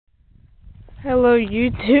Hello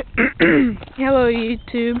YouTube. Hello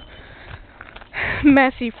YouTube.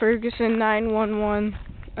 Massey Ferguson 911.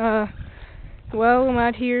 Well, I'm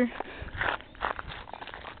out here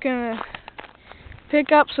gonna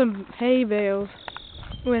pick up some hay bales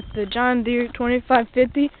with the John Deere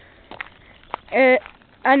 2550. I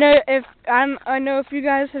know if you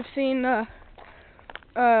guys have seen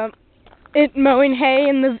it mowing hay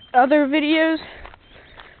in the other videos.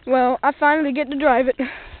 Well, I finally get to drive it.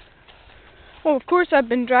 Well, of course I've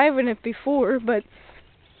been driving it before, but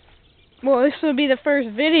well, this will be the first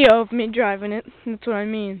video of me driving it. That's what I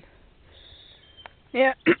mean.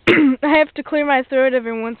 Yeah, I have to clear my throat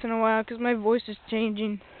every once in a while because my voice is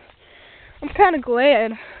changing. I'm kind of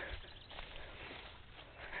glad.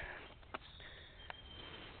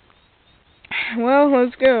 Well,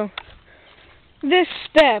 let's go. This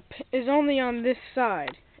step is only on this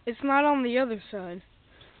side. It's not on the other side.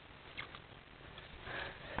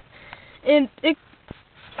 And it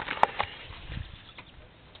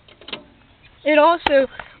also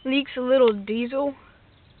leaks a little diesel,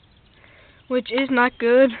 which is not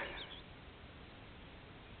good.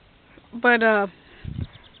 But yeah,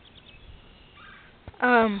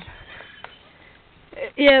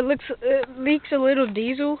 it leaks a little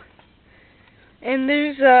diesel. And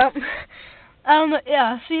there's I don't know,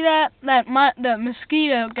 yeah, see that the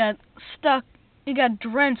mosquito got stuck. It got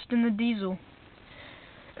drenched in the diesel.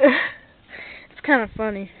 It's kind of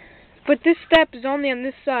funny. But this step is only on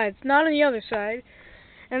this side. It's not on the other side.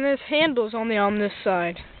 And this handle's only on this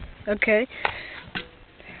side. Okay?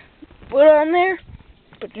 Put it on there.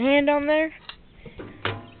 Put your hand on there.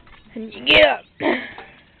 And you get up.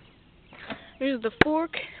 Here's the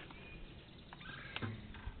fork.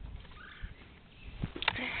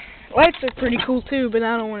 Lights are pretty cool too, but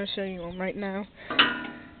I don't want to show you them right now.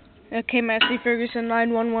 Okay, Massey Ferguson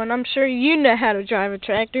 911. I'm sure you know how to drive a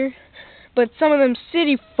tractor, but some of them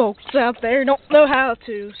city folks out there don't know how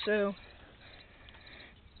to, so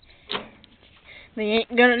they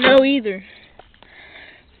ain't gonna know either.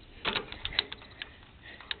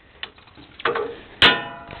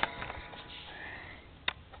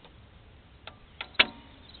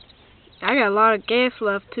 I got a lot of gas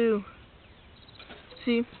left too.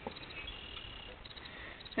 See?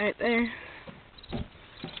 Right there.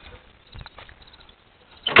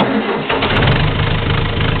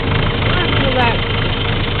 Listen to that.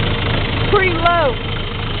 Pretty low.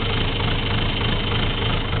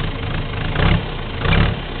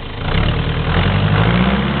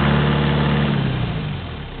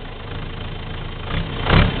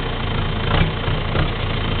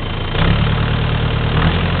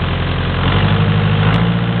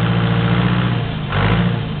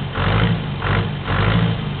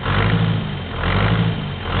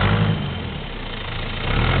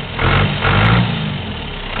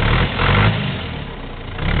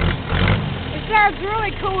 It's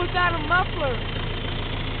really cool without a muffler,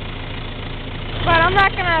 but I'm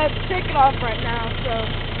not gonna take it off right now, so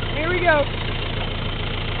here we go.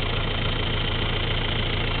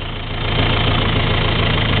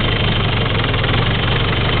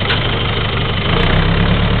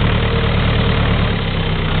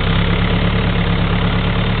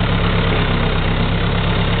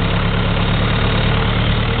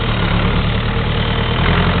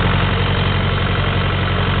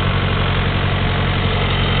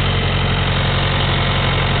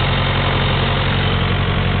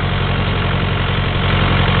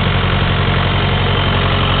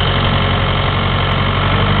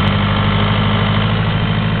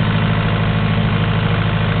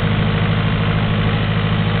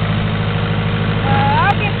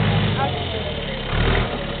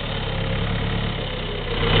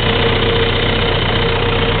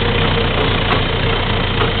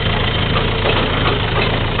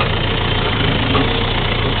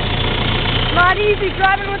 Not easy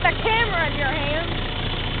driving with a camera in your hand.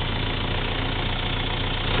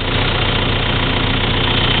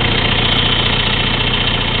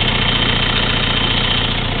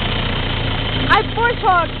 I bush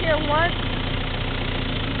hogged here once.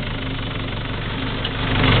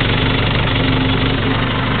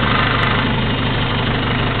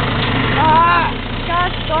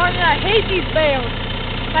 Gosh darn it, I hate these bales.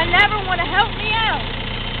 They never want to help me out.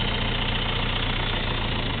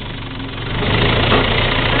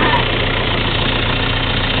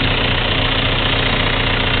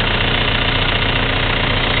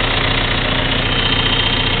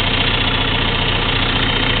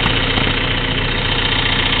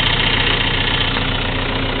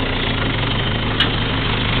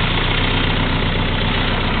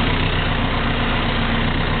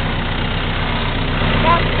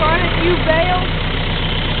 You bales,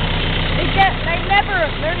 they get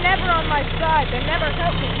they're never on my side. They never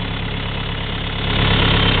help me.